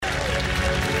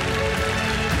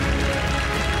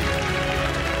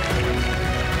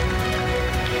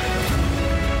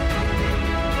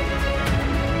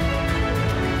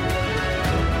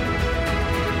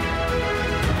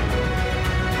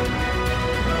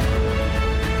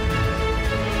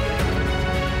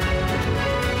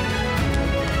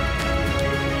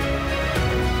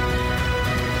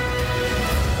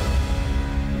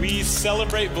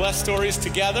celebrate Blessed Stories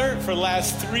together. For the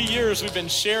last 3 years, we've been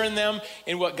sharing them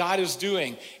and what God is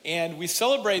doing. And we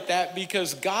celebrate that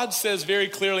because God says very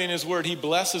clearly in his word, he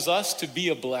blesses us to be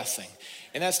a blessing.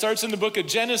 And that starts in the book of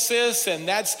Genesis, and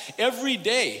that's every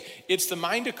day. It's the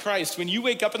mind of Christ. When you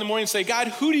wake up in the morning and say, God,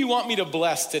 who do you want me to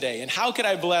bless today? And how can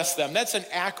I bless them? That's an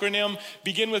acronym.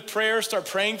 Begin with prayer. Start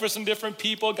praying for some different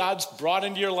people God's brought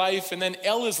into your life. And then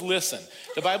L is listen.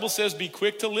 The Bible says be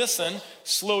quick to listen,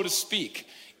 slow to speak.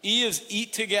 E is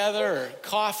eat together, or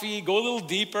coffee, go a little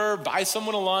deeper, buy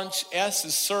someone a lunch. S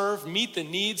is serve, meet the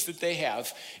needs that they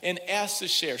have. And S is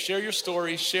share. Share your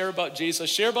story, share about Jesus,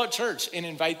 share about church, and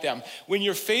invite them. When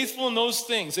you're faithful in those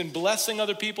things and blessing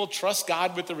other people, trust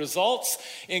God with the results,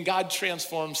 and God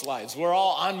transforms lives. We're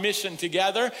all on mission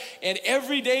together, and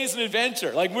every day is an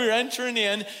adventure. Like we're entering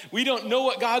in. We don't know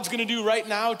what God's going to do right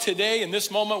now, today, in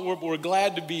this moment. We're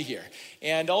glad to be here.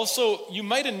 And also, you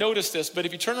might have noticed this, but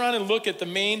if you turn around and look at the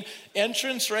main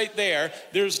entrance right there,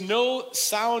 there's no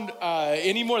sound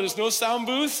anymore. There's no sound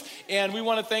booth. And we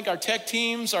want to thank our tech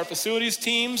teams, our facilities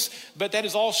teams, but that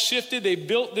is all shifted. They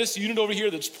built this unit over here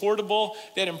that's portable,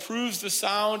 that improves the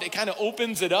sound. It kind of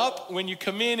opens it up. When you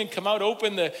come in and come out,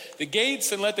 open the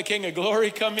gates and let the King of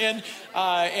Glory come in.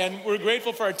 And we're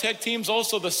grateful for our tech teams.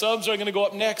 Also, the subs are going to go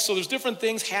up next. So there's different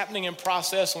things happening in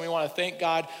process, and we want to thank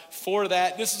God for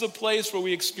that. This is a place where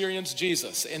we experience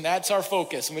Jesus, and that's our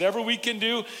focus. And whatever we can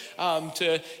do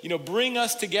to bring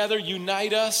us together,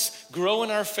 unite us, grow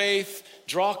in our faith,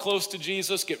 draw close to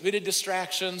Jesus, get rid of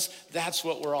distractions, that's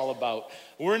what we're all about.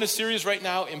 We're in a series right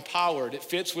now, Empowered. It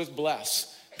fits with bless.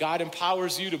 God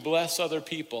empowers you to bless other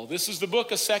people. This is the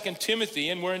book of 2 Timothy,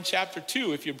 and we're in chapter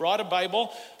 2. If you brought a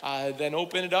Bible, then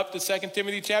open it up to 2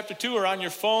 Timothy chapter 2 or on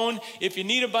your phone. If you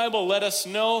need a Bible, let us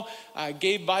know. I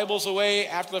gave Bibles away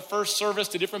after the first service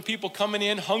to different people coming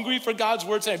in, hungry for God's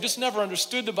word, saying, I've just never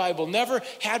understood the Bible, never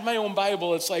had my own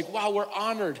Bible. It's like, wow, we're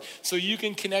honored so you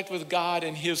can connect with God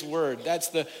and his word. That's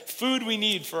the food we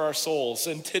need for our souls.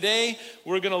 And today,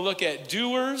 we're going to look at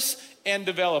doers and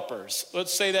developers.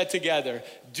 Let's say that together.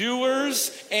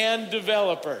 Doers and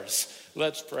developers.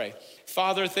 Let's pray.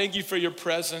 Father, thank you for your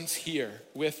presence here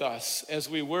with us as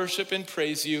we worship and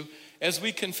praise you, as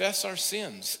we confess our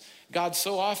sins. God,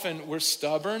 so often we're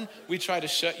stubborn, we try to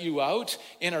shut you out,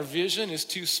 and our vision is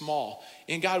too small.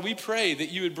 And God, we pray that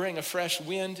you would bring a fresh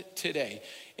wind today.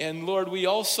 And Lord, we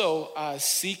also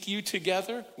seek you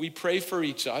together. We pray for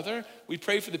each other. We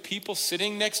pray for the people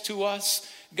sitting next to us.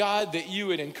 God, that you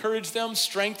would encourage them,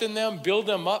 strengthen them, build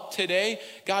them up today.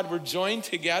 God, we're joined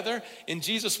together. And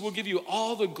Jesus, we'll give you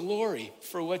all the glory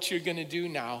for what you're going to do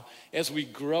now as we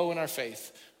grow in our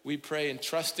faith. We pray in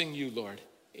trusting you, Lord.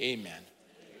 Amen.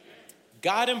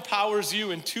 God empowers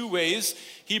you in two ways.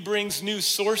 He brings new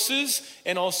sources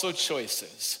and also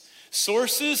choices.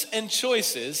 Sources and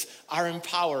choices are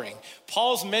empowering.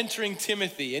 Paul's mentoring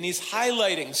Timothy, and he's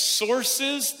highlighting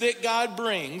sources that God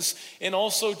brings and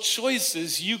also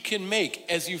choices you can make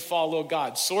as you follow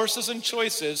God. Sources and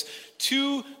choices,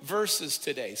 2 verses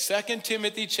today. 2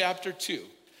 Timothy chapter 2.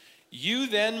 You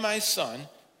then, my son,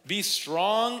 be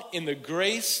strong in the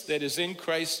grace that is in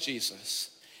Christ Jesus.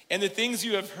 And the things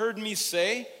you have heard me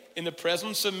say in the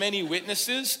presence of many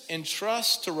witnesses,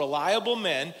 entrust to reliable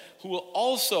men who will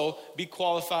also be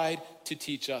qualified to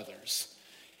teach others.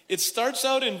 It starts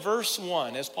out in verse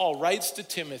 1 as Paul writes to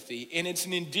Timothy, and it's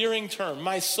an endearing term,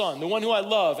 my son, the one who I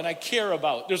love and I care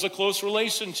about. There's a close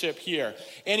relationship here.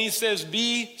 And he says,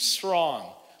 be strong.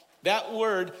 That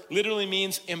word literally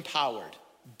means empowered.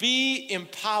 Be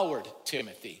empowered,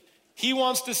 Timothy. He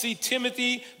wants to see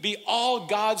Timothy be all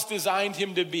God's designed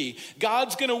him to be.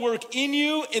 God's going to work in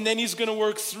you, and then he's going to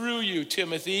work through you,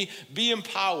 Timothy. Be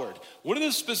empowered. What are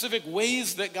the specific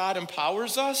ways that God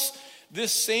empowers us?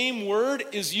 This same word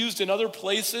is used in other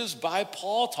places by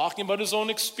Paul, talking about his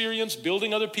own experience,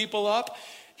 building other people up.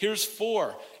 Here's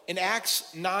 4. In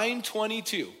Acts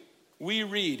 9:22, we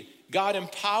read, God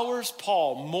empowers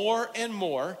Paul more and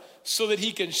more so that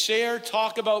he can share,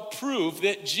 talk about, prove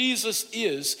that Jesus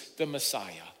is the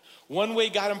Messiah. One way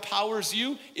God empowers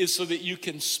you is so that you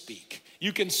can speak.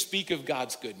 You can speak of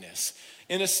God's goodness.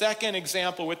 In a second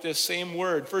example with this same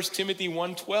word, 1 Timothy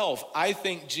 1:12, I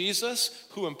thank Jesus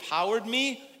who empowered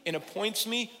me and appoints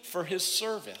me for his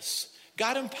service.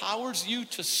 God empowers you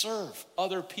to serve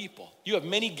other people. You have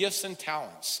many gifts and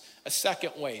talents. A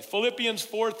second way, Philippians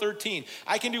 4:13,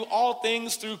 I can do all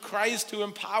things through Christ who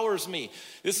empowers me.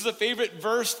 This is a favorite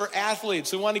verse for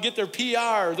athletes who want to get their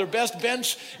PR, their best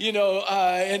bench,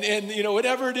 and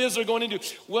whatever it is they're going to do.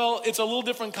 Well, it's a little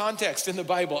different context in the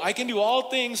Bible. I can do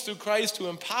all things through Christ who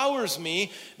empowers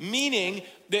me, meaning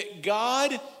that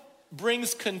God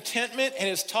brings contentment and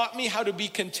has taught me how to be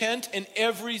content in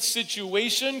every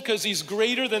situation because he's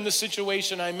greater than the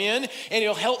situation I'm in, and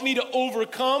he'll help me to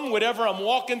overcome whatever I'm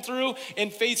walking through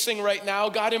and facing right now.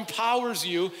 God empowers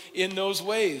you in those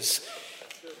ways.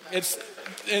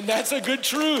 And that's a good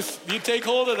truth. You take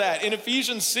hold of that. In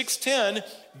Ephesians 6:10,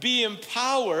 be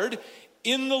empowered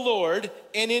in the Lord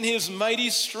and in his mighty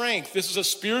strength. This is a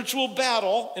spiritual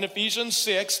battle in Ephesians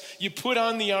 6. You put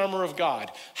on the armor of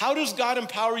God. How does God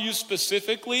empower you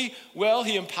specifically? Well,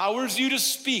 he empowers you to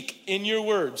speak in your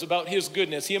words about his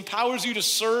goodness. He empowers you to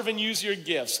serve and use your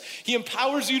gifts. He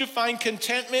empowers you to find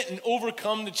contentment and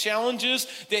overcome the challenges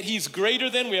that he's greater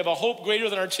than. We have a hope greater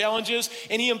than our challenges.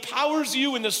 And he empowers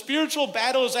you when the spiritual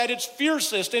battle is at its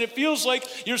fiercest and it feels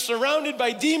like you're surrounded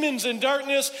by demons and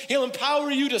darkness. He'll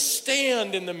empower you to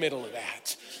stand in the middle of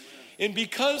that. And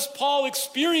because Paul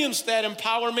experienced that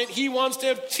empowerment, he wants to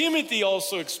have Timothy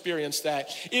also experience that.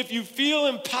 If you feel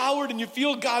empowered and you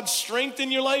feel God's strength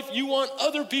in your life, you want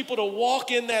other people to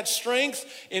walk in that strength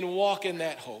and walk in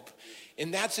that hope.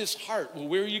 And that's his heart. Well,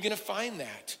 where are you going to find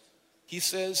that? He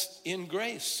says, in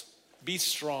grace. Be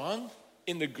strong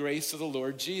in the grace of the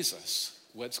Lord Jesus.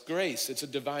 What's grace? It's a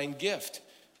divine gift.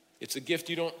 It's a gift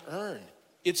you don't earn.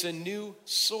 It's a new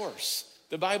source.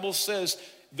 The Bible says,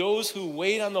 those who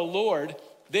wait on the Lord,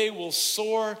 they will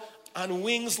soar on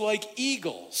wings like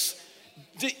eagles.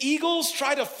 Do eagles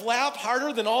try to flap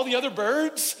harder than all the other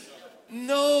birds?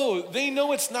 No, they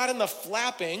know it's not in the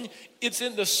flapping. It's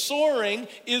in the soaring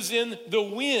is in the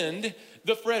wind,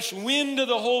 the fresh wind of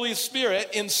the Holy Spirit,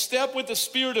 in step with the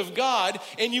Spirit of God,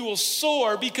 and you will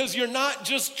soar because you're not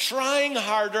just trying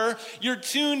harder, you're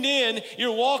tuned in,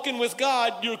 you're walking with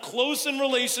God, you're close in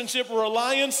relationship,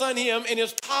 reliance on him, and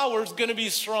his power is going to be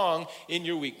strong in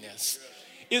your weakness.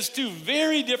 It's two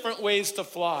very different ways to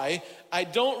fly. I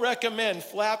don't recommend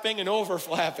flapping and over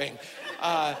flapping.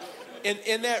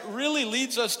 And that really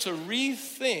leads us to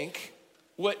rethink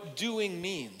what doing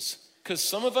means. Because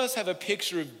some of us have a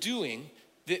picture of doing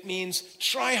that means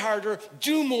try harder,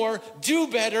 do more, do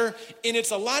better, and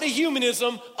it's a lot of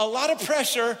humanism, a lot of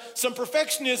pressure, some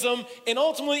perfectionism, and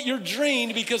ultimately you're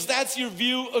drained because that's your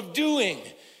view of doing.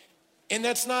 And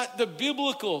that's not the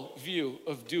biblical view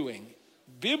of doing.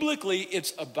 Biblically,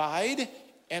 it's abide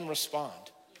and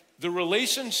respond. The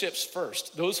relationships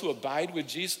first. Those who abide with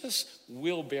Jesus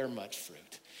will bear much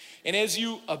fruit. And as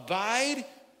you abide,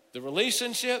 the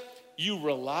relationship, you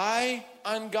rely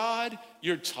on God,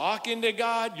 you're talking to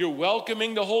God, you're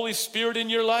welcoming the Holy Spirit in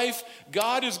your life,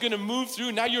 God is going to move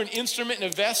through. Now you're an instrument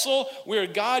and a vessel where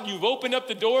God, you've opened up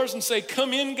the doors and say,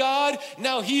 come in, God.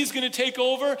 Now he's going to take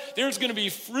over. There's going to be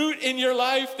fruit in your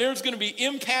life. There's going to be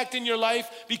impact in your life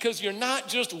because you're not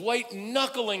just white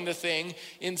knuckling the thing.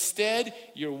 Instead,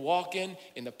 you're walking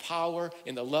in the power,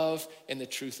 in the love, and the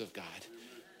truth of God.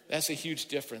 That's a huge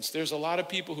difference. There's a lot of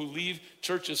people who leave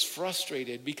churches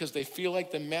frustrated because they feel like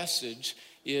the message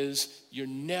is you're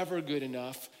never good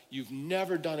enough, you've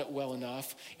never done it well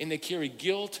enough, and they carry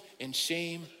guilt and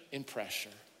shame and pressure.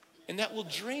 And that will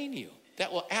drain you.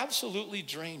 That will absolutely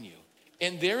drain you.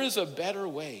 And there is a better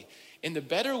way. And the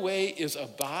better way is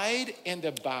abide and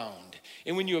abound.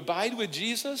 And when you abide with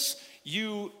Jesus,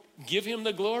 you give him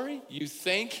the glory, you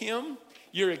thank him,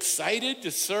 you're excited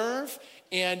to serve,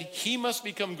 and he must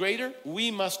become greater,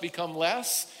 we must become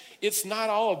less. It's not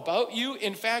all about you.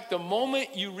 In fact, the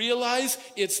moment you realize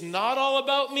it's not all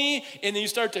about me, and then you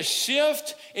start to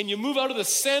shift, and you move out of the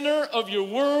center of your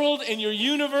world and your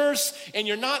universe, and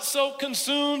you're not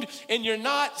self-consumed, and you're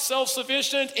not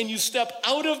self-sufficient, and you step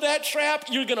out of that trap,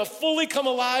 you're gonna fully come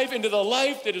alive into the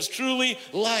life that is truly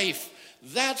life.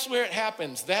 That's where it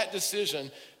happens, that decision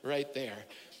right there.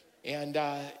 And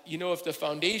if the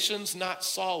foundation's not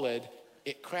solid,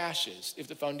 it crashes. If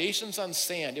the foundation's on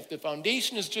sand, if the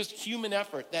foundation is just human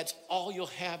effort, that's all you'll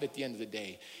have at the end of the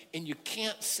day. And you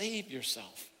can't save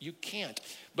yourself. You can't.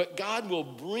 But God will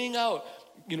bring out,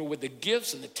 with the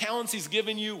gifts and the talents he's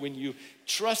given you, when you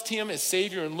trust him as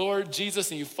Savior and Lord Jesus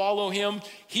and you follow him,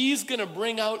 he's going to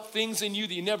bring out things in you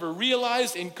that you never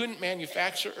realized and couldn't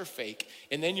manufacture or fake.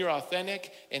 And then you're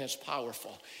authentic and it's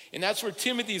powerful. And that's where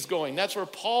Timothy's going. That's where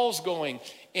Paul's going.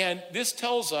 And this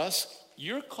tells us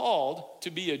you're called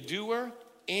to be a doer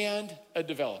and a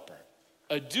developer.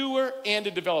 A doer and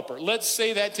a developer. Let's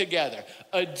say that together.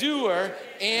 A doer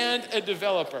and a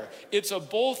developer. It's a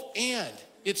both and.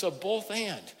 It's a both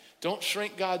and. Don't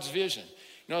shrink God's vision.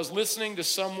 I was listening to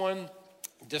someone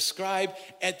describe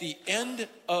at the end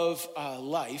of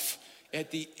life, at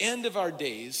the end of our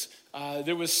days,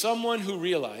 there was someone who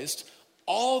realized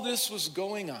all this was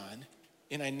going on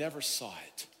and I never saw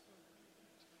it.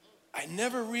 I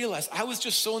never realized, I was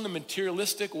just so in the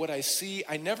materialistic, what I see,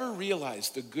 I never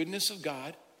realized the goodness of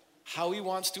God, how he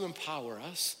wants to empower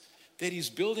us, that he's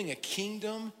building a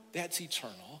kingdom that's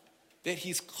eternal, that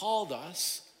he's called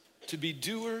us to be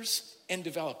doers and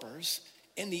developers,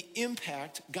 and the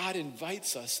impact God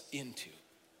invites us into.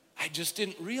 I just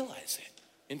didn't realize it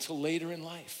until later in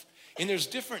life. And there's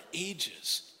different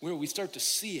ages where we start to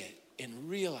see it and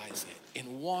realize it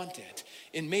and want it.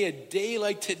 And may a day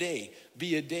like today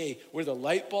be a day where the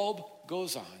light bulb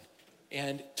goes on,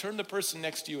 and turn the person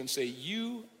next to you and say,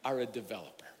 you are a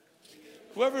developer.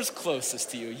 Whoever's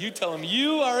closest to you, you tell them,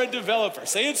 you are a developer.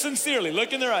 Say it sincerely,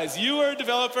 look in their eyes. You are a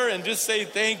developer, and just say,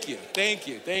 thank you, thank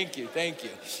you, thank you, thank you.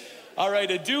 All right,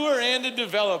 a doer and a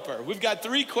developer. We've got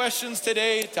 3 questions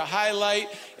today to highlight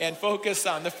and focus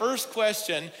on. The first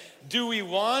question, do we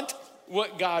want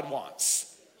what God wants?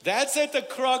 That's at the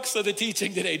crux of the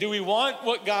teaching today. Do we want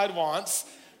what God wants?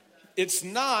 It's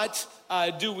not,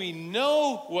 do we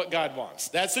know what God wants?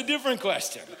 That's a different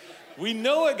question. We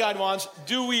know what God wants.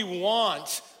 Do we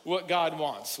want what God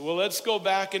wants? Well, let's go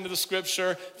back into the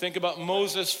scripture. Think about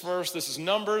Moses first. This is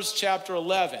Numbers chapter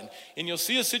 11. And you'll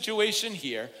see a situation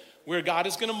here where God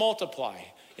is going to multiply.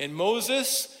 And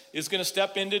Moses is going to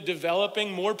step into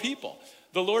developing more people.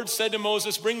 The Lord said to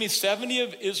Moses, bring me 70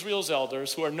 of Israel's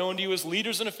elders who are known to you as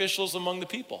leaders and officials among the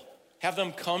people. Have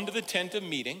them come to the tent of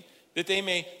meeting that they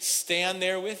may stand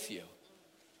there with you.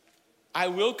 I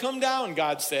will come down,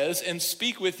 God says, and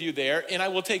speak with you there, and I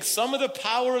will take some of the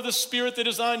power of the Spirit that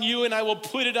is on you, and I will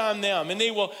put it on them, and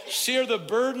they will share the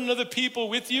burden of the people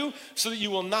with you so that you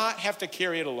will not have to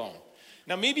carry it alone.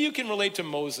 Now, maybe you can relate to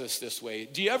Moses this way.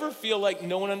 Do you ever feel like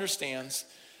no one understands?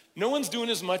 No one's doing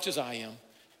as much as I am.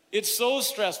 It's so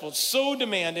stressful, it's so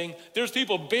demanding. There's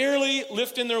people barely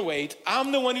lifting their weight.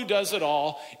 I'm the one who does it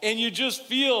all. And you just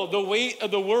feel the weight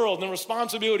of the world and the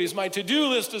responsibilities. My to-do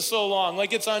list is so long.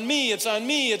 Like it's on me, it's on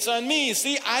me, it's on me.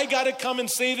 See, I got to come and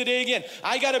save the day again.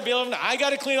 I got to bail them. I got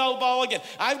to clean out the ball again.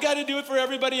 I've got to do it for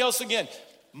everybody else again.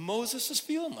 Moses is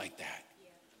feeling like that.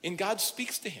 And God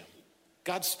speaks to him.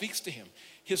 God speaks to him.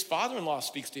 His father-in-law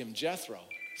speaks to him, Jethro.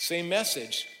 Same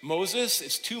message. Moses,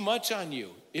 it's too much on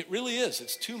you. It really is.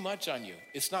 It's too much on you.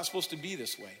 It's not supposed to be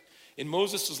this way. And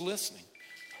Moses is listening.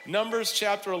 Numbers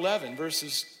chapter 11,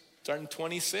 verses starting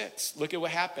 26. Look at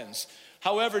what happens.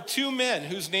 However, 2 men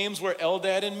whose names were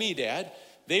Eldad and Medad,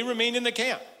 they remained in the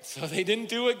camp. So they didn't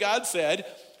do what God said.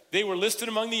 They were listed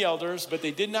among the elders, but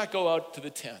they did not go out to the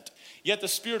tent. Yet the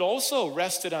Spirit also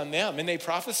rested on them, and they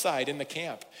prophesied in the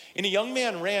camp. And a young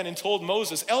man ran and told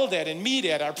Moses, Eldad and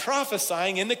Medad are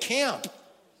prophesying in the camp.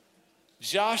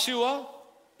 Joshua,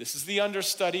 this is the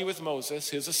understudy with Moses,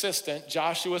 his assistant,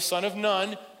 Joshua, son of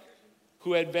Nun,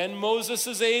 who had been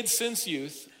Moses' aide since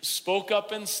youth, spoke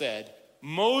up and said,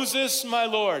 Moses, my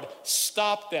Lord,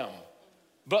 stop them.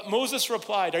 But Moses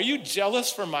replied, are you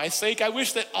jealous for my sake? I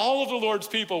wish that all of the Lord's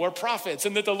people were prophets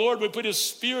and that the Lord would put his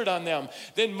Spirit on them.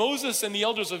 Then Moses and the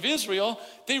elders of Israel,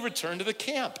 they returned to the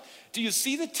camp. Do you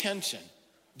see the tension?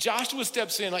 Joshua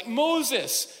steps in like,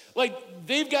 Moses, like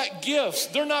they've got gifts.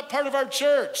 They're not part of our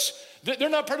church. They're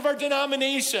not part of our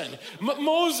denomination.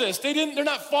 Moses, they're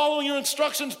not following your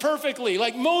instructions perfectly.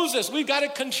 Like Moses, we've got to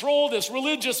control this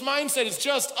religious mindset. It's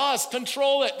just us,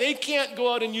 control it. They can't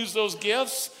go out and use those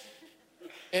gifts.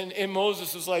 And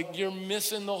Moses is like, you're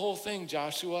missing the whole thing,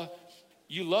 Joshua.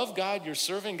 You love God, you're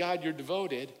serving God, you're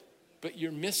devoted, but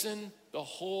you're missing the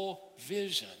whole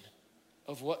vision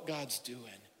of what God's doing.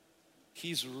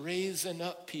 He's raising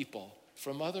up people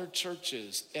from other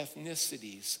churches,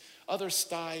 ethnicities, other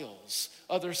styles,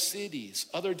 other cities,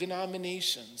 other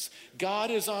denominations.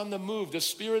 God is on the move. The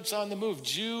Spirit's on the move.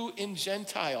 Jew and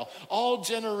Gentile, all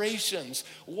generations.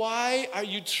 Why are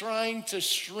you trying to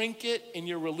shrink it in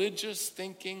your religious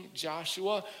thinking,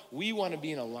 Joshua? We want to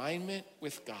be in alignment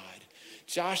with God.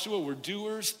 Joshua, we're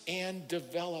doers and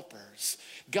developers.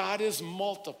 God is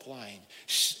multiplying.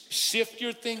 Shift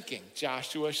your thinking,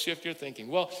 Joshua, shift your thinking.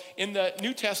 Well, in the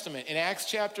New Testament, in Acts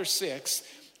chapter 6,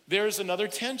 there's another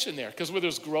tension there, because where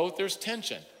there's growth, there's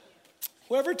tension.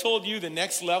 Whoever told you the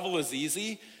next level is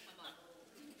easy,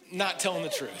 not telling the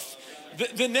truth.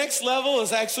 The next level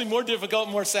is actually more difficult,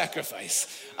 more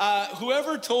sacrifice.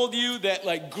 Whoever told you that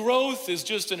like growth is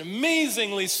just an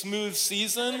amazingly smooth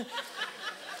season,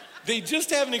 they just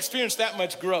haven't experienced that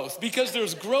much growth, because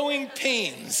there's growing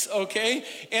pains, okay?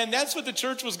 And that's what the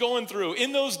church was going through.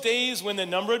 In those days when the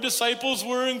number of disciples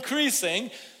were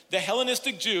increasing, the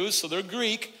Hellenistic Jews, so they're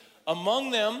Greek, among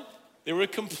them, they were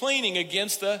complaining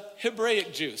against the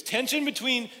Hebraic Jews. Tension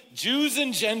between Jews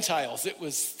and Gentiles. It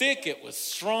was thick, it was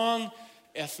strong.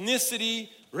 Ethnicity,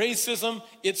 racism,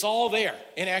 it's all there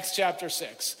in Acts chapter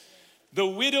 6. The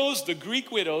widows, the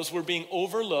Greek widows, were being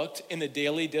overlooked in the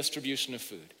daily distribution of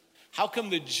food. How come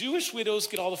the Jewish widows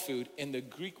get all the food and the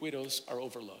Greek widows are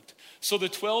overlooked? So the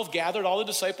 12 gathered all the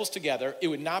disciples together. It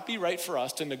would not be right for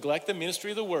us to neglect the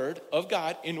ministry of the word of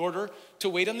God in order to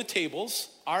wait on the tables.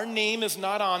 Our name is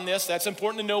not on this. That's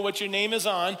important to know what your name is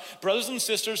on. Brothers and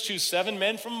sisters, choose 7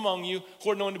 men from among you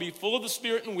who are known to be full of the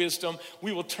Spirit and wisdom.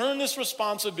 We will turn this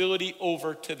responsibility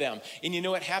over to them. And you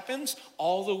know what happens?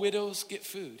 All the widows get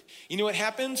food. You know what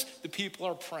happens? The people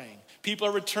are praying. People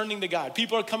are returning to God.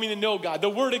 People are coming to know God. The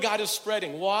word of God is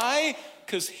spreading. Why?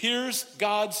 Because here's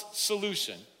God's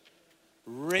solution.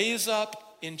 Raise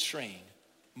up and train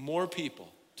more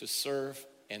people to serve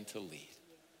and to lead.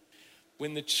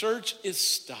 When the church is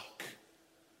stuck,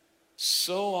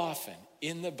 so often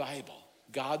in the Bible,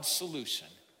 God's solution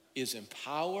is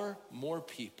empower more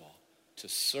people to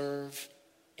serve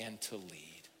and to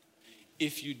lead.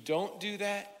 If you don't do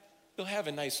that, you'll have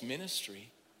a nice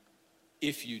ministry.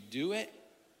 If you do it,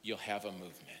 you'll have a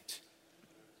movement.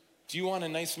 Do you want a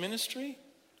nice ministry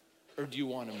or do you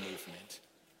want a movement?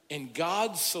 And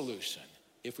God's solution,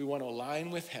 if we want to align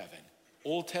with heaven,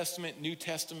 Old Testament, New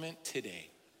Testament today,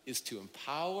 is to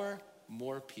empower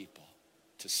more people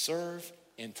to serve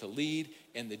and to lead,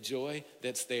 and the joy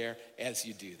that's there as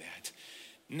you do that.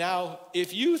 Now,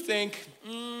 if you think,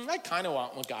 I kind of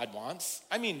want what God wants,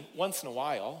 I mean, once in a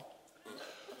while,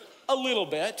 a little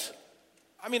bit.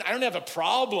 I mean, I don't have a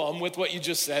problem with what you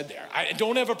just said there. I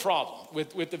don't have a problem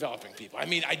with developing people. I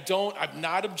mean, I'm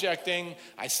not objecting.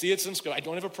 I see it's in scripture. I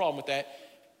don't have a problem with that.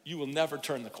 You will never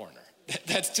turn the corner.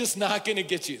 That's just not going to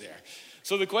get you there.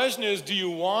 So the question is, do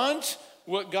you want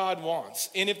what God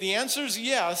wants? And if the answer is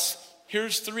yes,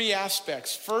 here's 3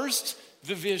 aspects. First,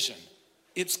 the vision.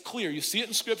 It's clear. You see it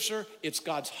in scripture. It's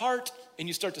God's heart, and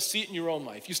you start to see it in your own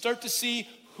life. You start to see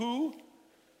who,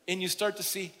 and you start to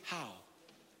see how.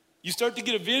 You start to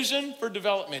get a vision for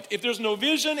development. If there's no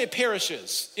vision, it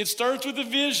perishes. It starts with a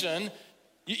vision.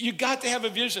 You got to have a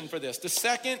vision for this. The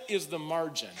second is the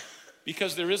margin,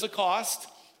 because there is a cost,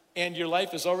 and your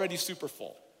life is already super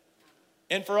full.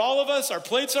 And for all of us, our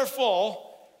plates are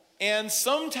full, and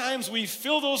sometimes we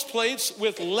fill those plates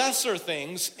with lesser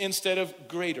things instead of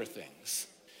greater things.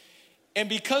 And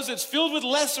because it's filled with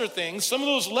lesser things, some of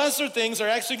those lesser things are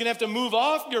actually going to have to move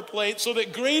off your plate so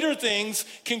that greater things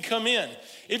can come in.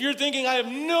 If you're thinking, I have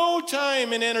no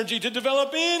time and energy to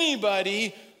develop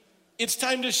anybody, it's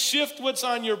time to shift what's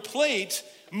on your plate,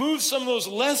 move some of those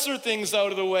lesser things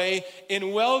out of the way,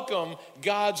 and welcome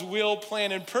God's will,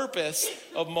 plan, and purpose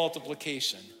of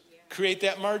multiplication. Create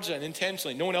that margin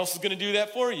intentionally. No one else is going to do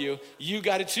that for you. You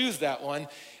got to choose that one.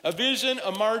 A vision,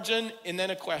 a margin, and then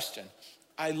a question.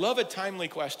 I love a timely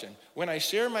question. When I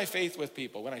share my faith with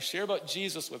people, when I share about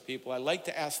Jesus with people, I like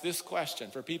to ask this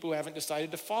question. For people who haven't decided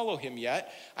to follow him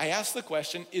yet, I ask the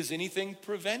question, is anything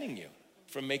preventing you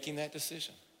from making that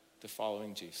decision to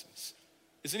following Jesus?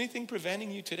 Is anything preventing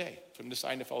you today from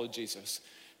deciding to follow Jesus?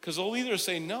 Because they'll either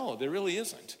say, no, there really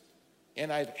isn't.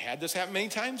 And I've had this happen many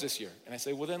times this year. And I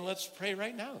say, well, then let's pray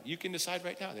right now. You can decide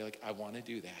right now. They're like, I want to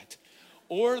do that.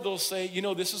 Or they'll say,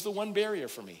 this is the one barrier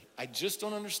for me. I just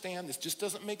don't understand. This just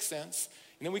doesn't make sense.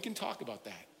 And then we can talk about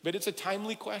that. But it's a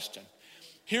timely question.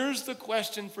 Here's the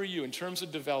question for you in terms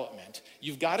of development.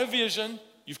 You've got a vision.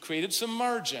 You've created some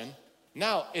margin.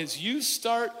 Now, as you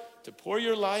start to pour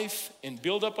your life and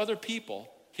build up other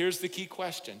people, here's the key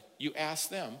question. You ask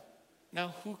them,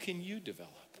 now who can you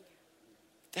develop?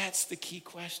 That's the key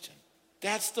question.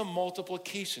 That's the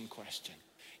multiplication question.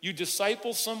 You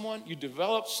disciple someone, you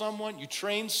develop someone, you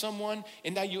train someone,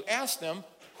 and now you ask them,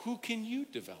 who can you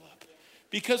develop?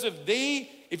 Because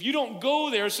if you don't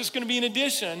go there, it's just going to be an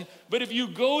addition. But if you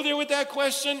go there with that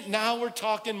question, now we're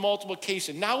talking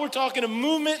multiplication. Now we're talking a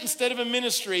movement instead of a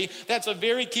ministry. That's a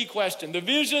very key question. The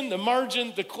vision, the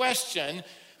margin, the question.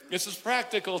 This is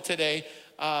practical today.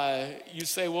 You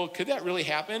say, well, could that really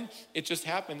happen? It just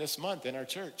happened this month in our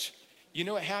church. You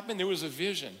know what happened? There was a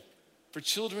vision for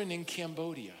children in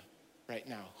Cambodia right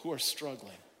now who are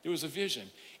struggling. There was a vision.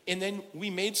 And then we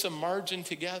made some margin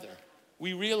together.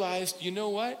 We realized, you know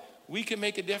what? We could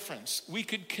make a difference. We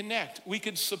could connect. We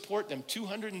could support them.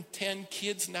 210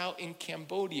 kids now in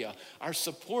Cambodia are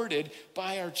supported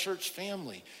by our church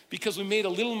family because we made a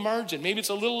little margin. Maybe it's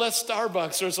a little less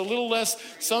Starbucks or it's a little less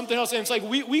something else. And it's like,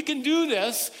 we can do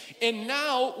this. And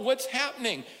now what's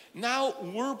happening? Now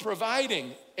we're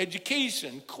providing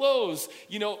education, clothes,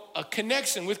 a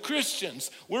connection with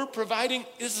Christians. We're providing,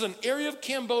 this is an area of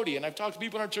Cambodia, and I've talked to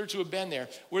people in our church who have been there,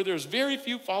 where there's very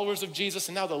few followers of Jesus,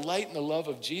 and now the light and the love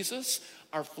of Jesus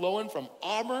are flowing from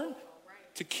Auburn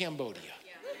to Cambodia.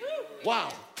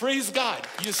 Wow, praise God.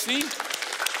 You see?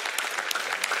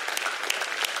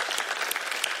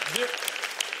 There,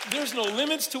 there's no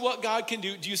limits to what God can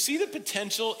do. Do you see the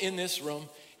potential in this room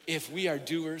if we are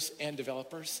doers and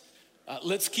developers?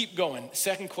 Let's keep going.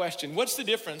 Second question, what's the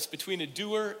difference between a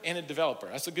doer and a developer?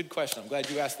 That's a good question. I'm glad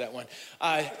you asked that one.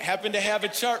 I happen to have a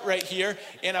chart right here,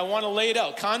 and I want to lay it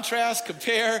out. Contrast,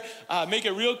 compare, make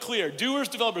it real clear. Doers,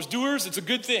 developers. Doers, it's a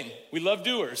good thing. We love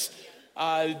doers.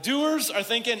 Doers are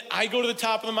thinking, I go to the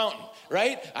top of the mountain,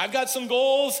 right? I've got some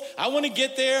goals. I want to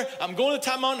get there. I'm going to the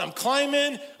top of the mountain. I'm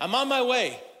climbing. I'm on my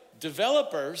way.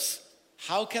 Developers,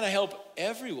 how can I help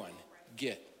everyone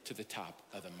get to the top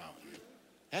of the mountain?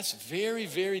 That's very,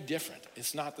 very different.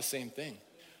 It's not the same thing.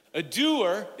 A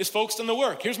doer is focused on the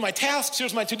work. Here's my tasks.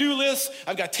 Here's my to-do list.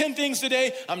 I've got 10 things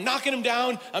today. I'm knocking them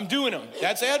down. I'm doing them.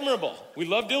 That's admirable. We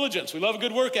love diligence. We love a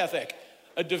good work ethic.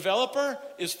 A developer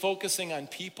is focusing on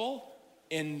people,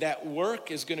 and that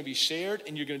work is going to be shared,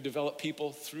 and you're going to develop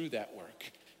people through that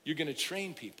work. You're going to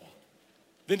train people.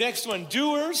 The next one,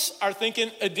 doers are thinking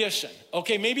addition.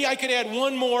 Okay, maybe I could add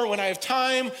one more when I have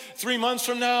time, 3 months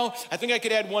from now. I think I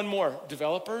could add one more.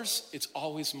 Developers, it's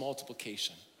always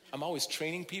multiplication. I'm always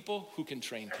training people who can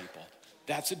train people.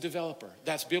 That's a developer.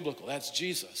 That's biblical. That's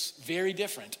Jesus. Very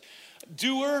different.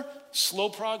 Doer, slow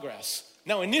progress.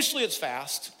 Now, initially it's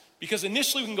fast because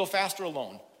initially we can go faster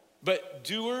alone. But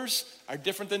doers are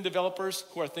different than developers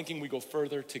who are thinking we go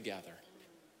further together.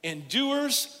 And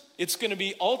doers, it's going to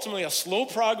be ultimately a slow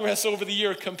progress over the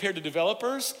year compared to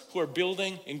developers who are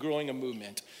building and growing a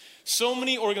movement. So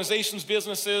many organizations,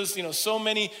 businesses, so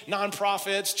many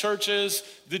nonprofits, churches,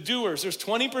 the doers. There's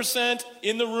 20%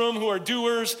 in the room who are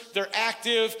doers. They're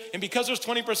active. And because there's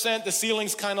 20%, the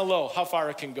ceiling's kind of low, how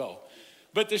far it can go.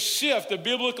 But the shift, the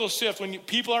biblical shift, when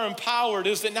people are empowered,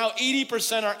 is that now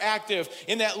 80% are active.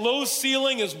 And that low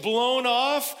ceiling is blown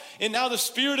off. And now the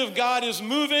Spirit of God is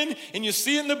moving. And you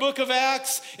see it in the book of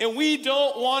Acts. And we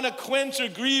don't want to quench or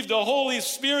grieve the Holy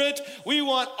Spirit. We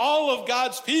want all of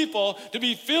God's people to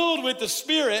be filled with the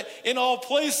Spirit in all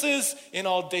places, in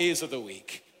all days of the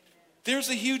week. There's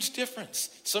a huge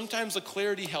difference. Sometimes the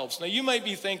clarity helps. Now you might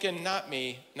be thinking, not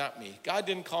me. God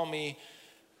didn't call me.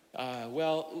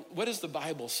 Well, what does the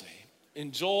Bible say?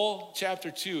 In Joel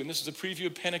chapter 2, and this is a preview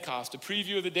of Pentecost, a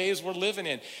preview of the days we're living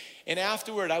in. And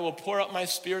afterward, I will pour out my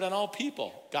Spirit on all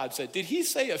people, God said. Did he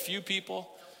say a few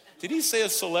people? Did he say a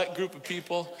select group of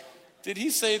people? Did he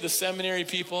say the seminary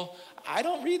people? I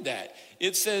don't read that.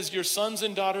 It says your sons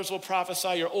and daughters will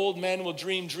prophesy, your old men will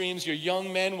dream dreams, your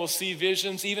young men will see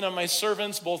visions. Even on my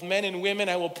servants, both men and women,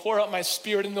 I will pour out my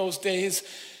Spirit in those days.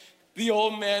 The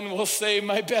old men will say,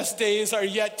 my best days are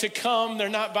yet to come. They're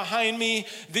not behind me.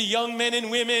 The young men and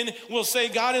women will say,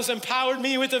 God has empowered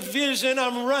me with a vision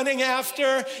I'm running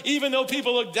after. Even though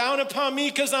people look down upon me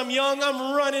because I'm young,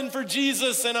 I'm running for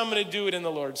Jesus, and I'm going to do it in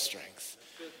the Lord's strength.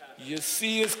 You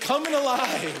see, it's coming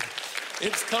alive.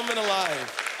 It's coming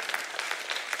alive.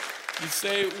 You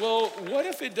say, well, what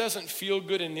if it doesn't feel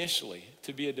good initially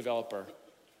to be a developer?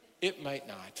 It might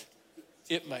not.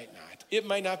 It might not. It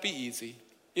might not be easy.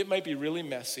 It might be really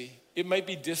messy. It might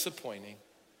be disappointing.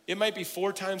 It might be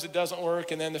 4 times it doesn't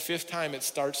work, and then the 5th time it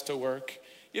starts to work.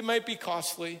 It might be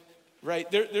costly,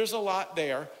 right? There's a lot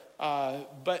there,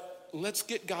 but let's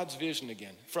get God's vision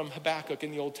again from Habakkuk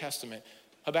in the Old Testament.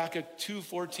 Habakkuk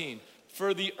 2:14,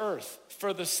 for the earth,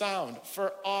 for the sound,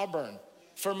 for Auburn,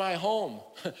 for my home,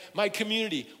 my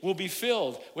community will be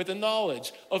filled with the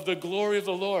knowledge of the glory of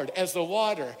the Lord as the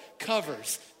water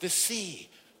covers the sea.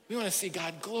 We want to see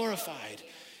God glorified.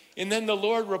 And then the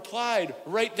Lord replied,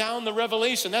 write down the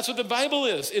revelation. That's what the Bible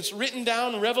is. It's written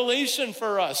down revelation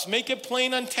for us. Make it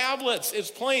plain on tablets.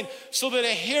 It's plain so that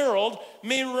a herald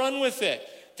may run with it.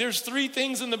 There's 3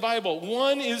 things in the Bible.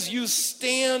 One is you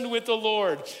stand with the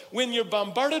Lord. When you're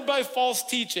bombarded by false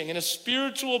teaching in a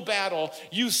spiritual battle,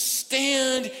 you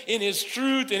stand in his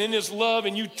truth and in his love,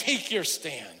 and you take your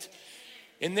stand.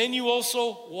 And then you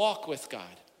also walk with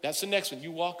God. That's the next one.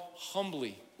 You walk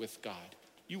humbly with God.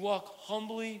 You walk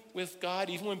humbly with God.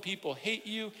 Even when people hate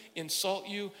you, insult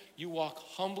you, you walk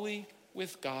humbly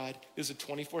with God. This is a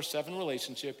 24/7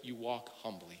 relationship. You walk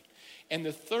humbly. And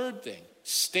the third thing,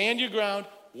 stand your ground,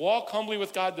 walk humbly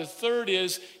with God. The third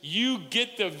is you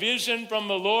get the vision from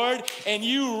the Lord and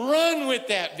you run with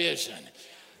that vision.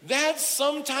 That's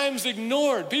sometimes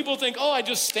ignored. People think, oh, I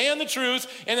just stand the truth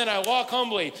and then I walk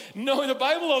humbly. No, the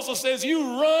Bible also says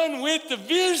you run with the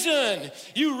vision.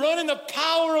 You run in the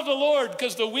power of the Lord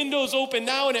because the window's open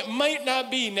now and it might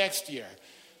not be next year.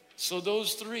 So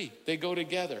those 3, they go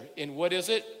together. And what is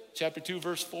it? Chapter 2,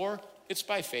 verse 4, it's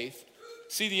by faith.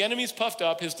 See, the enemy's puffed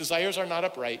up. His desires are not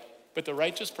upright, but the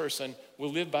righteous person will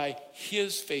live by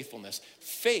his faithfulness.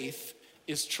 Faith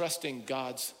is trusting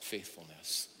God's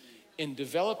faithfulness. In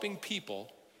developing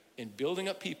people, And building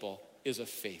up people is a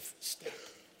faith step.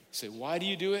 You say, why do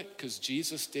you do it? Because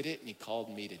Jesus did it and he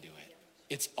called me to do it.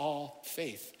 It's all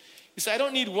faith. You say, I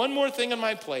don't need one more thing on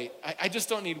my plate. I just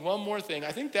don't need one more thing.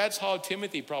 I think that's how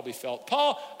Timothy probably felt.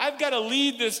 Paul, I've got to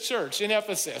lead this church in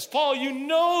Ephesus. Paul, you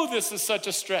know this is such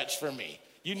a stretch for me.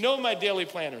 You know my daily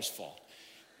planner's full.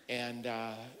 And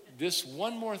this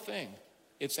one more thing,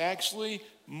 it's actually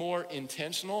more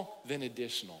intentional than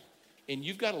additional. And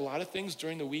you've got a lot of things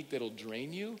during the week that'll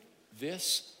drain you.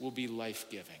 This will be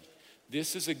life-giving.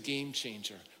 This is a game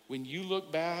changer. When you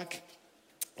look back,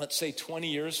 let's say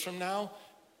 20 years from now,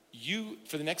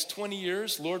 for the next 20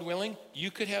 years, Lord willing, you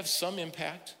could have some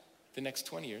impact. The next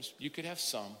 20 years, you could have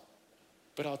some.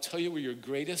 But I'll tell you where your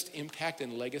greatest impact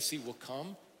and legacy will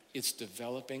come. It's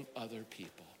developing other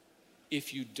people.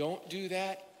 If you don't do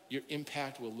that, your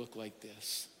impact will look like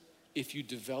this. If you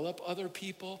develop other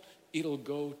people, it'll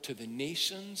go to the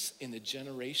nations and the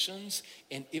generations,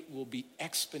 and it will be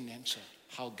exponential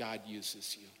how God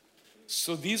uses you.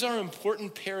 So these are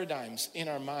important paradigms in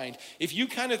our mind. If you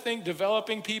kind of think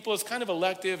developing people is kind of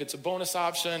elective, it's a bonus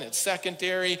option, it's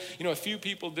secondary, a few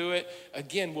people do it,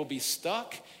 again, we'll be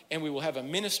stuck and we will have a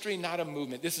ministry, not a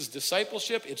movement. This is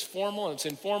discipleship, it's formal, it's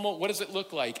informal. What does it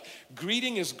look like?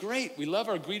 Greeting is great. We love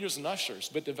our greeters and ushers,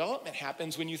 but development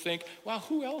happens when you think, wow,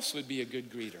 who else would be a good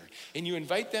greeter? And you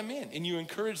invite them in and you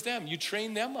encourage them, you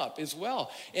train them up as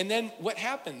well. And then what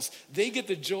happens? They get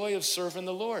the joy of serving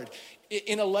the Lord.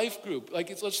 In a life group, like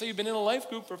let's say you've been in a life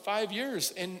group for 5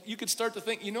 years and you could start to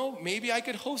think, maybe I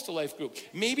could host a life group.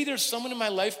 Maybe there's someone in my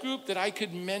life group that I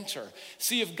could mentor.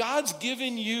 See, if God's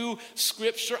given you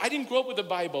scripture, I didn't grow up with the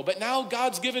Bible, but now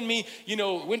God's given me,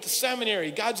 went to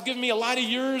seminary. God's given me a lot of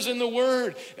years in the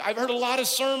Word. I've heard a lot of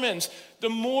sermons. The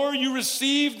more you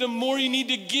receive, the more you need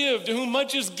to give. To whom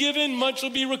much is given, much will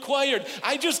be required.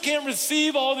 I just can't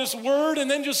receive all this word and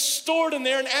then just store it in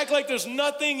there and act like there's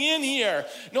nothing in here.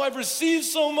 No, I've received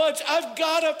so much, I've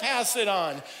got to pass it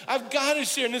on. I've got to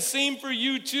share. And the same for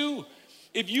you too.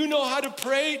 If you know how to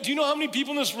pray, do you know how many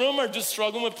people in this room are just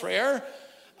struggling with prayer?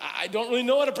 I don't really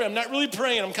know how to pray. I'm not really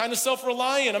praying. I'm kind of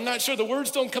self-reliant. I'm not sure. The words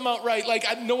don't come out right.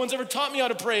 No one's ever taught me how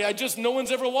to pray. No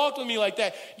one's ever walked with me like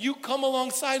that. You come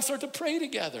alongside and start to pray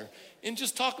together and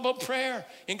just talk about prayer.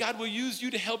 And God will use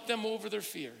you to help them over their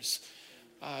fears.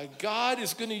 God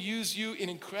is going to use you in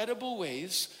incredible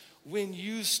ways when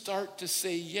you start to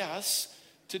say yes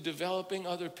to developing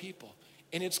other people.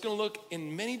 And it's going to look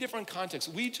in many different contexts.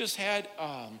 We just had...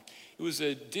 It was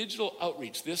a digital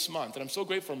outreach this month, and I'm so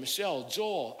grateful for Michelle,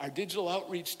 Joel, our digital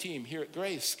outreach team here at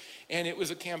Grace. And it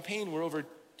was a campaign where over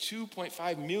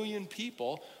 2.5 million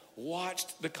people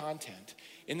watched the content.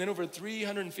 And then over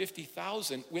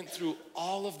 350,000 went through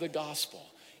all of the gospel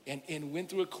and went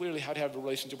through it clearly how to have a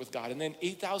relationship with God. And then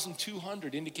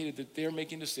 8,200 indicated that they're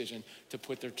making a decision to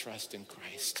put their trust in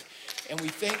Christ. And we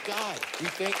thank God,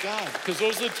 because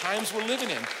those are the times we're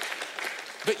living in.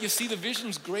 But you see, the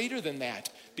vision's greater than that.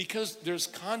 Because there's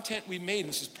content we made, and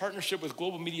this is partnership with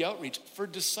Global Media Outreach for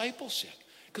discipleship.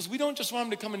 Because we don't just want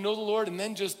them to come and know the Lord and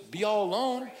then just be all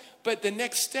alone, but the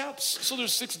next steps. So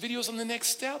there's 6 videos on the next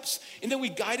steps. And then we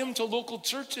guide them to local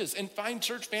churches and find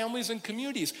church families and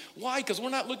communities. Why? Because we're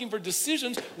not looking for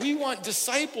decisions. We want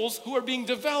disciples who are being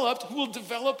developed, who will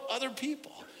develop other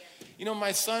people.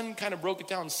 My son kind of broke it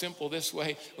down simple this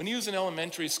way. When he was in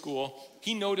elementary school,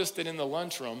 he noticed that in the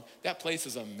lunchroom, that place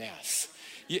is a mess.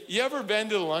 You ever been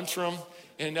to the lunchroom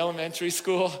in elementary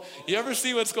school? You ever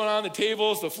see what's going on the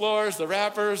tables, the floors, the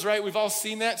wrappers, right? We've all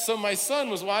seen that. So my son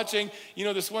was watching,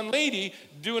 this one lady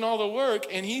doing all the work,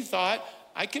 and he thought,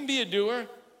 I can be a doer.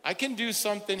 I can do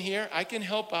something here. I can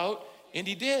help out. And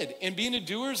he did. And being a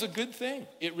doer is a good thing.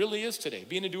 It really is today.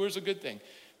 Being a doer is a good thing.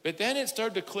 But then it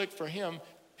started to click for him,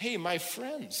 hey, my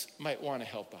friends might want to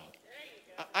help out.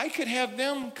 I could have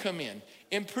them come in.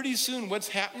 And pretty soon what's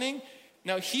happening?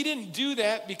 Now, he didn't do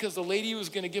that because the lady was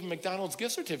going to give him a McDonald's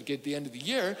gift certificate at the end of the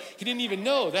year. He didn't even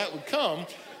know that would come.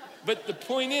 But the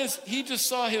point is, he just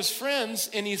saw his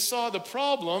friends, and he saw the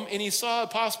problem, and he saw a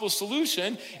possible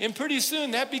solution. And pretty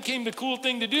soon, that became the cool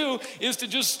thing to do, is to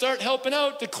just start helping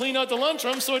out to clean out the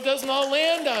lunchroom so it doesn't all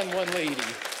land on one lady.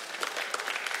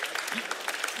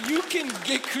 You can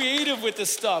get creative with this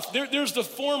stuff. There's the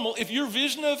formal. If your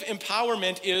vision of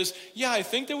empowerment is, I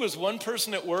think there was one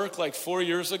person at work like 4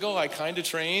 years ago I kind of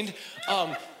trained.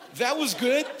 That was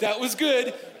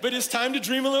good. But it's time to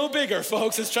dream a little bigger,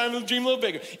 folks. It's time to dream a little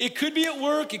bigger. It could be at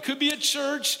work. It could be at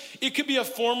church. It could be a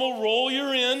formal role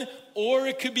you're in. or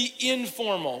it could be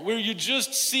informal, where you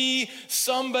just see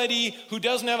somebody who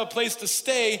doesn't have a place to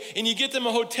stay and you get them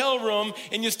a hotel room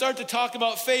and you start to talk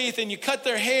about faith and you cut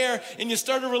their hair and you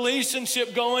start a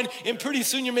relationship going, and pretty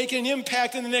soon you're making an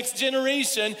impact in the next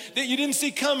generation that you didn't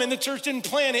see coming. The church didn't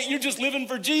plan it. You're just living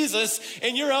for Jesus,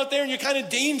 and you're out there and you're kind of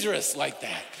dangerous like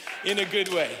that in a good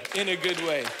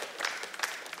way,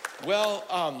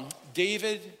 Well,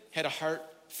 David had a heart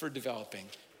for developing.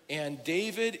 And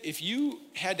David, if you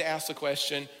had to ask the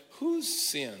question, whose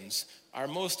sins are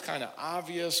most kind of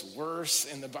obvious, worse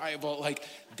in the Bible, like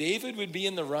David would be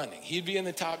in the running. He'd be in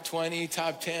the top 20,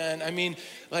 top 10. I mean,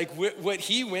 like what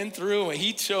he went through, what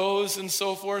he chose and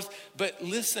so forth. But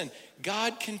listen,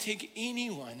 God can take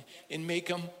anyone and make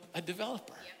them a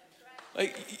developer.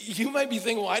 Like, you might be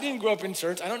thinking, well, I didn't grow up in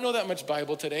church. I don't know that much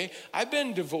Bible today. I've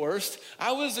been divorced.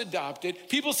 I was adopted.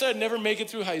 People said I'd never make it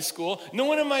through high school. No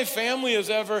one in my family has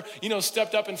ever,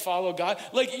 stepped up and followed God.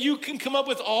 Like, you can come up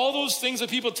with all those things that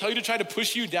people tell you to try to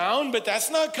push you down, but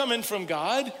that's not coming from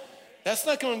God. That's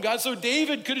not coming from God. So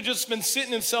David could have just been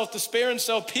sitting in self-despair and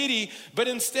self-pity, but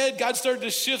instead God started to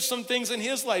shift some things in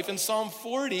his life. In Psalm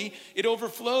 40, it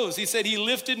overflows. He said, he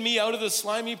lifted me out of the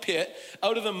slimy pit,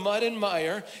 out of the mud and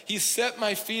mire. He set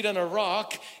my feet on a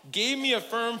rock, gave me a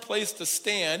firm place to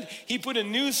stand. He put a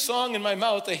new song in my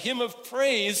mouth, a hymn of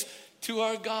praise to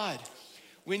our God.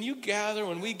 When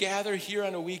we gather here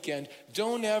on a weekend,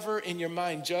 don't ever in your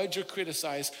mind judge or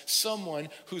criticize someone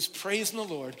who's praising the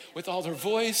Lord with all their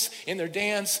voice and their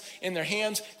dance and their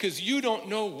hands, because you don't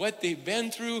know what they've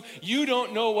been through. You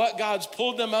don't know what God's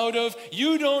pulled them out of.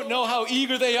 You don't know how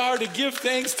eager they are to give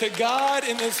thanks to God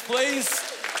in this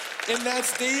place. And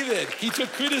that's David. He took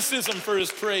criticism for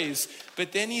his praise.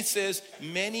 But then he says,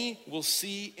 many will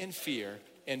see and fear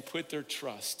and put their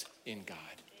trust in God.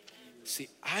 See,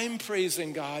 I'm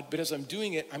praising God, but as I'm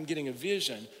doing it, I'm getting a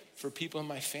vision for people in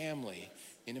my family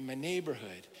and in my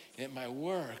neighborhood and at my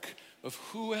work of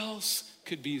who else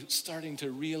could be starting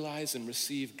to realize and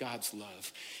receive God's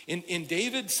love. And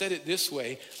David said it this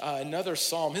way, another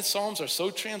psalm. His psalms are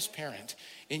so transparent,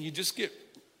 and you just get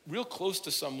real close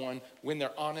to someone when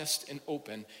they're honest and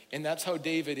open, and that's how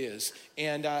David is.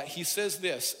 And he says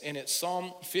this, and it's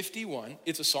Psalm 51.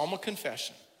 It's a psalm of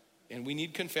confession, and we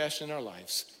need confession in our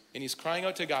lives. And he's crying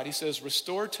out to God. He says,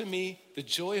 restore to me the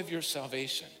joy of your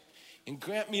salvation and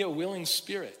grant me a willing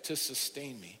spirit to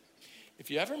sustain me.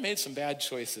 If you ever made some bad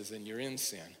choices and you're in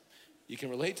sin, you can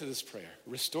relate to this prayer.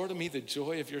 Restore to me the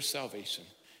joy of your salvation.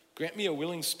 Grant me a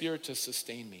willing spirit to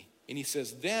sustain me. And he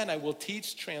says, then I will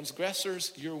teach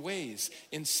transgressors your ways,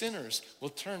 and sinners will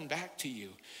turn back to you.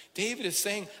 David is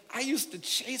saying, I used to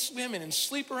chase women and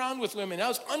sleep around with women. I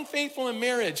was unfaithful in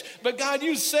marriage, but God,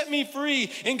 you set me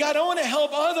free. And God, I want to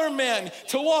help other men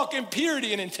to walk in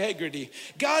purity and integrity.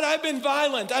 God, I've been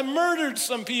violent. I murdered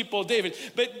some people, David.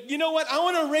 But you know what? I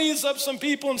want to raise up some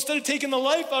people. Instead of taking the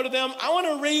life out of them, I want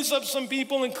to raise up some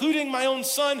people, including my own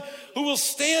son, who will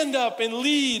stand up and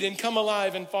lead and come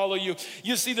alive and follow you.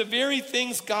 You see, the very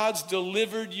things God's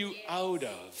delivered you out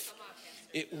of,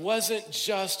 it wasn't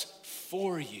just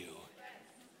for you,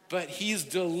 but he's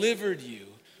delivered you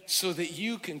so that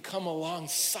you can come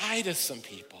alongside of some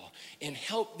people and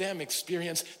help them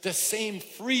experience the same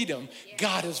freedom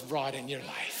God has brought in your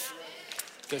life.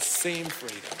 The same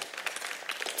freedom.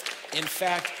 In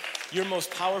fact, your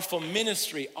most powerful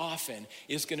ministry often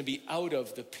is going to be out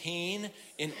of the pain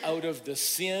and out of the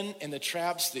sin and the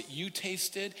traps that you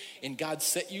tasted, and God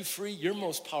set you free. Your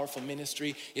most powerful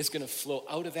ministry is going to flow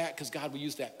out of that, because God will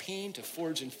use that pain to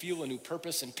forge and fuel a new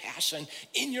purpose and passion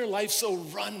in your life. So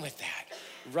run with that.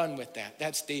 Run with that.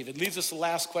 That's David. Leaves us the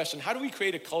last question. How do we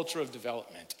create a culture of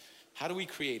development? How do we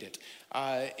create it?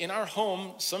 In our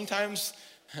home, sometimes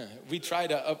we try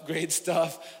to upgrade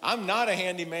stuff. I'm not a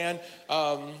handyman.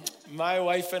 My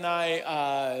wife and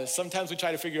I, sometimes we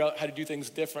try to figure out how to do things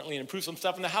differently and improve some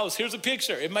stuff in the house. Here's a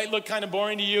picture. It might look kind of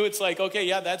boring to you. It's like, okay,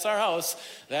 yeah, that's our house.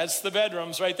 That's the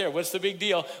bedrooms right there. What's the big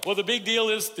deal? Well, the big deal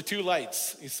is the two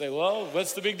lights. You say, well,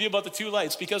 what's the big deal about the two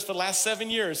lights? Because for the last 7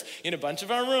 years, in a bunch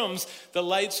of our rooms, the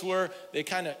lights they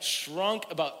kind of shrunk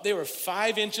they were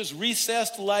 5 inches,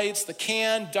 recessed lights,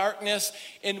 the darkness.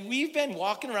 And we've been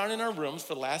walking around in our rooms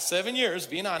for the last 7 years,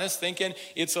 being honest, thinking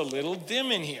it's a little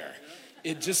dim in here.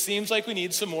 It just seems like we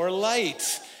need some more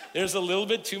light. There's a little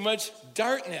bit too much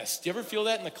darkness. Do you ever feel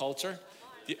that in the culture?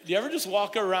 Do you ever just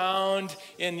walk around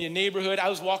in your neighborhood? I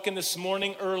was walking this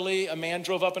morning early. A man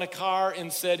drove up in a car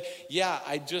and said, yeah,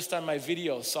 I just on my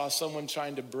video saw someone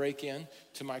trying to break in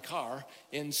to my car.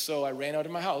 And so I ran out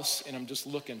of my house and I'm just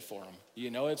looking for them.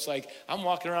 It's like I'm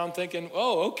walking around thinking,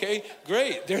 oh, okay,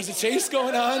 great. There's a chase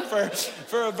going on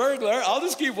for a burglar. I'll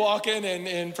just keep walking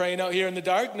and praying out here in the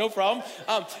dark, no problem.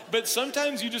 But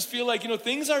sometimes you just feel like,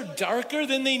 things are darker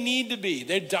than they need to be.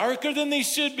 They're darker than they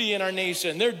should be in our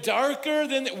nation. They're darker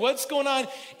than what's going on.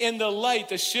 And the light,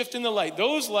 the shift in the light,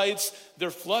 those lights, they're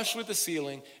flush with the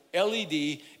ceiling.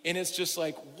 LED, and it's just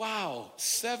like, wow,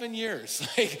 7 years.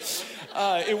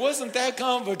 It wasn't that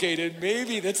complicated.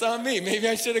 Maybe that's on me. Maybe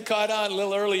I should have caught on a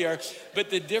little earlier. But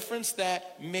the difference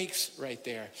that makes right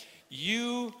there,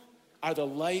 you are the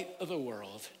light of the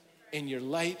world, and your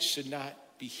light should not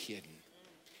be hidden.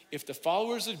 If the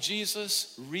followers of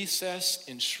Jesus recess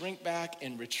and shrink back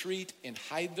and retreat and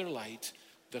hide their light,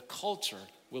 the culture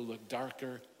will look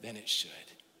darker than it should.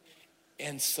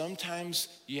 And sometimes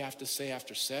you have to say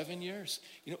after 7 years,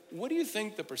 what do you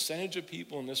think the percentage of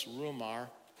people in this room are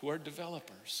who are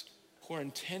developers, who are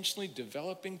intentionally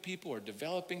developing people,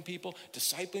 discipling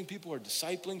people, or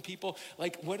discipling people?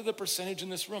 Like, what are the percentage in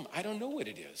this room? I don't know what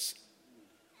it is.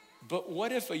 But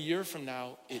what if a year from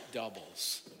now it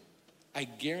doubles? I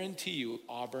guarantee you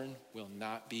Auburn will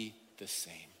not be the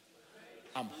same.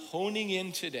 I'm honing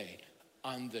in today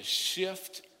on the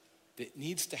shift that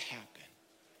needs to happen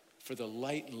for the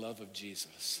light and love of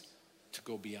Jesus to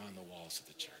go beyond the walls of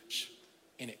the church.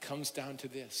 And it comes down to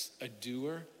this, a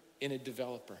doer and a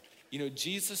developer.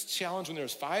 Jesus challenged when there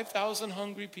was 5,000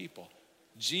 hungry people.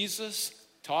 Jesus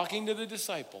talking to the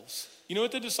disciples. You know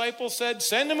what the disciples said?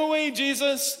 Send them away,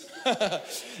 Jesus.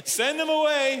 Send them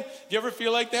away. Do you ever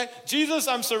feel like that? Jesus,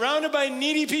 I'm surrounded by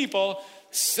needy people.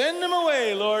 Send them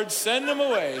away, Lord. Send them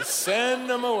away. Send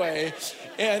them away.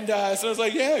 And so I was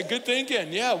like, yeah, good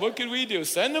thinking. Yeah, what could we do?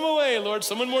 Send them away, Lord.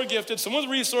 Someone more gifted, someone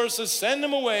with resources, send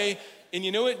them away. And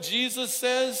you know what Jesus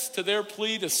says to their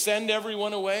plea to send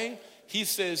everyone away? He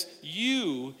says,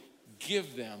 you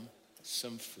give them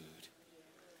some food.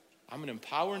 I'm going to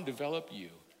empower and develop you.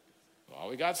 All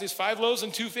we got is these 5 loaves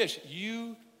and 2 fish.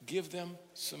 You give them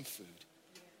some food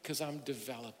because I'm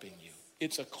developing you.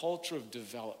 It's a culture of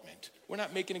development. We're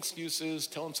not making excuses,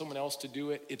 telling someone else to do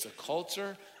it. It's a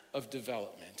culture of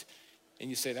development. And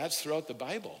you say, that's throughout the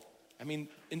Bible. I mean,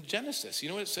 in Genesis, you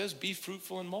know what it says? Be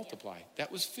fruitful and multiply.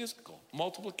 That was physical,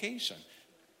 multiplication.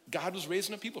 God was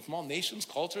raising up people from all nations,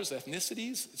 cultures,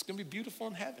 ethnicities. It's going to be beautiful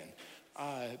in heaven.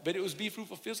 But it was be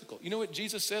fruitful physical. You know what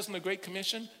Jesus says in the Great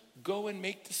Commission? Go and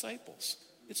make disciples.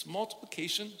 It's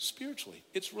multiplication spiritually.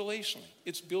 It's relationally.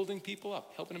 It's building people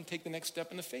up, helping them take the next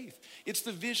step in the faith. It's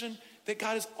the vision that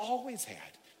God has always had.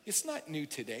 It's not new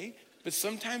today, but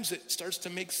sometimes it starts to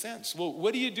make sense. Well,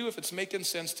 what do you do if it's making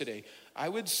sense today? I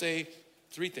would say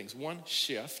 3 things. 1,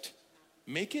 shift.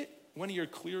 Make it one of your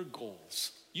clear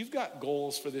goals. You've got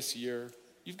goals for this year.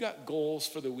 You've got goals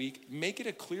for the week. Make it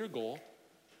a clear goal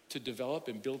to develop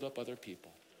and build up other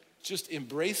people. Just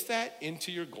embrace that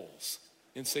into your goals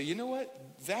and say, you know what?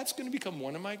 That's going to become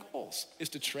one of my goals, is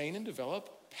to train and develop,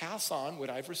 pass on what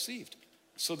I've received.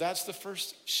 So that's the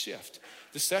first shift.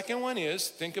 The second one is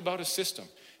think about a system.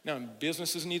 Now,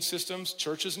 businesses need systems,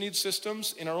 churches need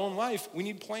systems. In our own life, we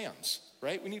need plans,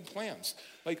 right? We need plans.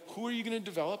 Like, who are you going to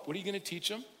develop? What are you going to teach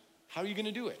them? How are you going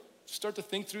to do it? Start to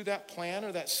think through that plan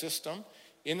or that system.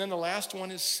 And then the last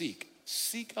one is seek.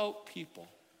 Seek out people.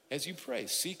 As you pray,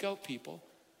 seek out people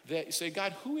that you say,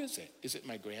 God, who is it? Is it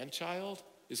my grandchild?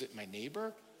 Is it my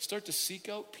neighbor? Start to seek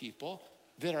out people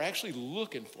that are actually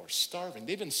looking for, starving.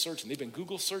 They've been searching. They've been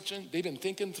Google searching. They've been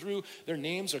thinking through their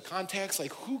names or contacts.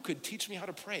 Like, who could teach me how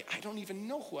to pray? I don't even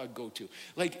know who I'd go to.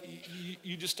 Like,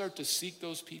 you just start to seek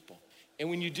those people. And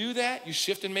when you do that, you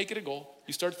shift and make it a goal.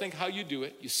 You start to think how you do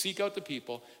it. You seek out the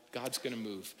people. God's going to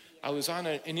move. I was on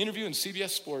an interview in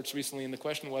CBS Sports recently, and the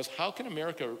question was, how can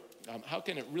America, how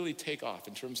can it really take off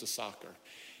in terms of soccer?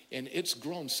 And it's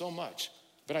grown so much.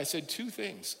 But I said 2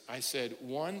 things. I said,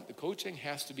 1, the coaching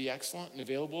has to be excellent and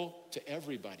available to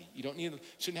everybody. You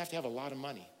shouldn't have to have a lot of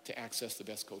money to access the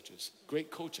best coaches. Great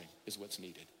coaching is what's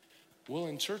needed. Well,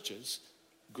 in churches,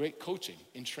 great coaching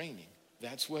and training.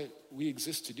 That's what we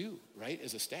exist to do, right,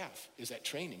 as a staff, is that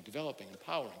training, developing,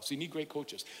 empowering. So you need great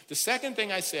coaches. The second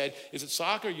thing I said is that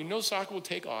soccer will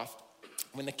take off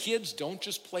when the kids don't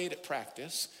just play it at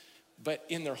practice, but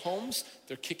in their homes,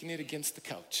 they're kicking it against the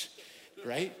couch.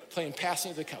 right? Playing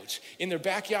passing to the couch. In their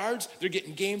backyards, they're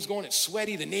getting games going. It's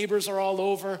sweaty. The neighbors are all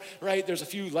over, right? There's a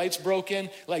few lights broken,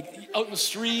 like out in the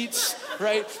streets,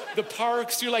 right? The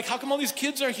parks. You're like, how come all these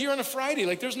kids are here on a Friday?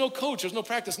 Like there's no coach, there's no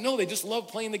practice. No, they just love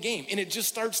playing the game. And it just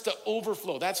starts to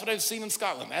overflow. That's what I've seen in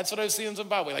Scotland. That's what I've seen in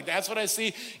Zimbabwe. Like that's what I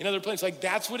see in other places. Like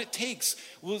that's what it takes.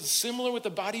 Well, similar with the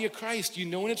body of Christ. You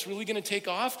know when it's really going to take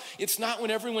off? It's not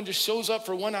when everyone just shows up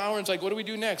for 1 hour and it's like, what do we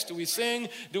do next? Do we sing?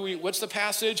 What's the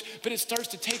passage? But it starts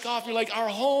to take off. You're like, our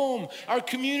home, our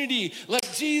community,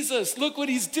 like Jesus, look what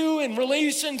he's doing.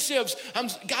 Relationships.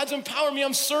 God's empowering me.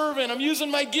 I'm serving. I'm using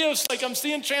my gifts. Like I'm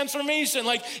seeing transformation.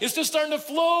 Like it's just starting to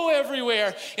flow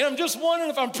everywhere. And I'm just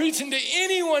wondering if I'm preaching to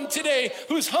anyone today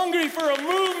who's hungry for a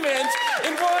movement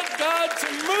and want God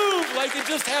to move like you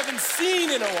just haven't seen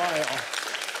in a while.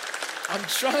 I'm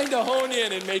trying to hone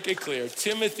in and make it clear.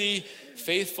 Timothy,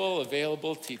 faithful,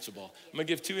 available, teachable. I'm going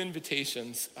to give 2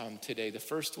 invitations today. The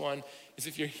first one is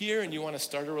if you're here and you want to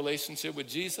start a relationship with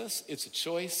Jesus, it's a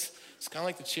choice. It's kind of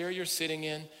like the chair you're sitting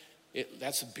in.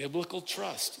 That's a biblical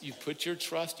trust. You put your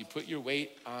trust, you put your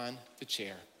weight on the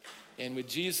chair. And with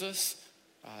Jesus,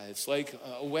 it's like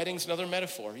a wedding's another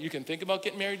metaphor. You can think about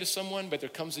getting married to someone, but there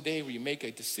comes a day where you make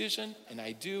a decision, and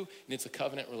I do, and it's a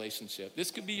covenant relationship. This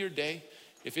could be your day.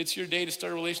 If it's your day to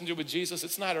start a relationship with Jesus,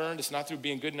 it's not earned. It's not through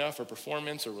being good enough or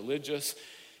performance or religious.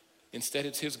 Instead,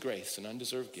 it's his grace, an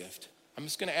undeserved gift. I'm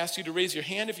just going to ask you to raise your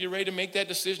hand if you're ready to make that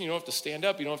decision. You don't have to stand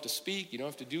up. You don't have to speak. You don't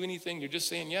have to do anything. You're just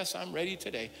saying, yes, I'm ready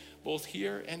today, both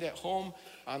here and at home,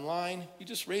 online. You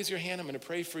just raise your hand. I'm going to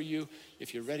pray for you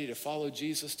if you're ready to follow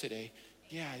Jesus today.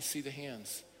 Yeah, I see the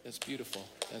hands. That's beautiful.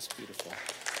 That's beautiful.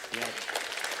 Yeah.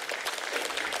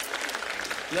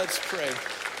 Let's pray.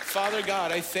 Father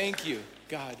God, I thank you,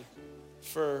 God,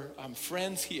 for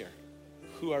friends here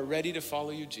who are ready to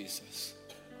follow you, Jesus.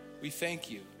 We thank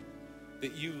you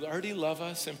that you already love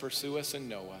us and pursue us and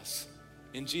know us.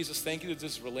 And Jesus, thank you that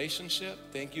this relationship.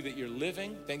 Thank you that you're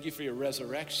living. Thank you for your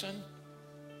resurrection.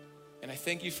 And I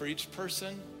thank you for each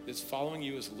person that's following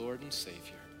you as Lord and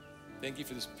Savior. Thank you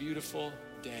for this beautiful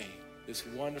day, this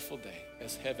wonderful day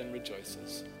as heaven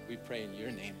rejoices. We pray in your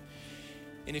name.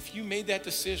 And if you made that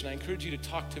decision, I encourage you to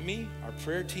talk to me. Our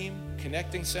prayer team,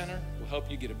 Connecting Center, will help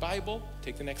you get a Bible,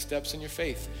 take the next steps in your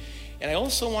faith. And I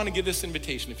also want to give this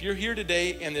invitation. If you're here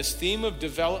today and this theme of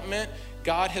development,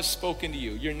 God has spoken to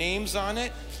you. Your name's on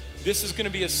it. This is going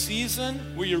to be a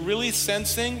season where you're really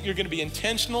sensing, you're going to be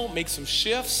intentional, make some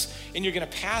shifts, and you're going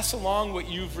to pass along what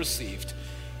you've received.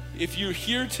 If you're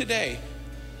here today,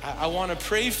 I want to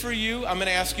pray for you. I'm going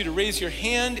to ask you to raise your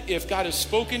hand if God has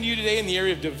spoken to you today in the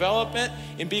area of development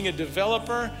and being a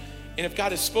developer. And if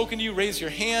God has spoken to you, raise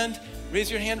your hand. Raise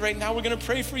your hand right now. We're going to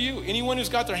pray for you. Anyone who's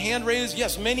got their hand raised,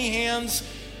 yes, many hands.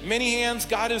 Many hands.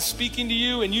 God is speaking to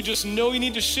you and you just know you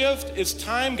need to shift. It's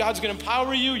time. God's going to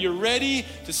empower you. You're ready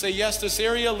to say yes to this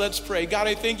area. Let's pray. God,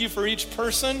 I thank you for each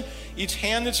person, each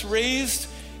hand that's raised.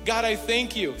 God, I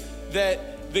thank you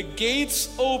that the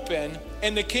gates open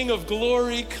and the King of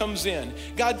Glory comes in.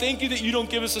 God, thank you that you don't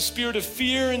give us a spirit of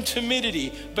fear and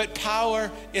timidity, but power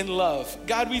and love.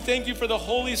 God, we thank you for the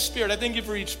Holy Spirit. I thank you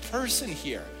for each person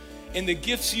here and the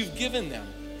gifts you've given them.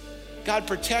 God,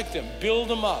 protect them, build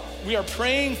them up. We are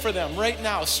praying for them right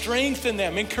now. Strengthen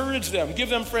them, encourage them, give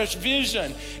them fresh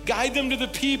vision, guide them to the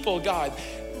people, God.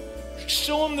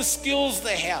 Show them the skills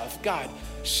they have, God.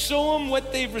 Show them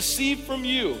what they've received from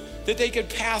you that they could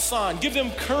pass on. Give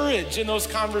them courage in those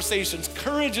conversations,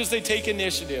 courage as they take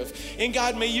initiative. And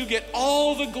God, may you get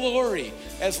all the glory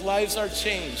as lives are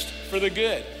changed for the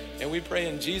good. And we pray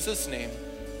in Jesus' name,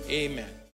 amen.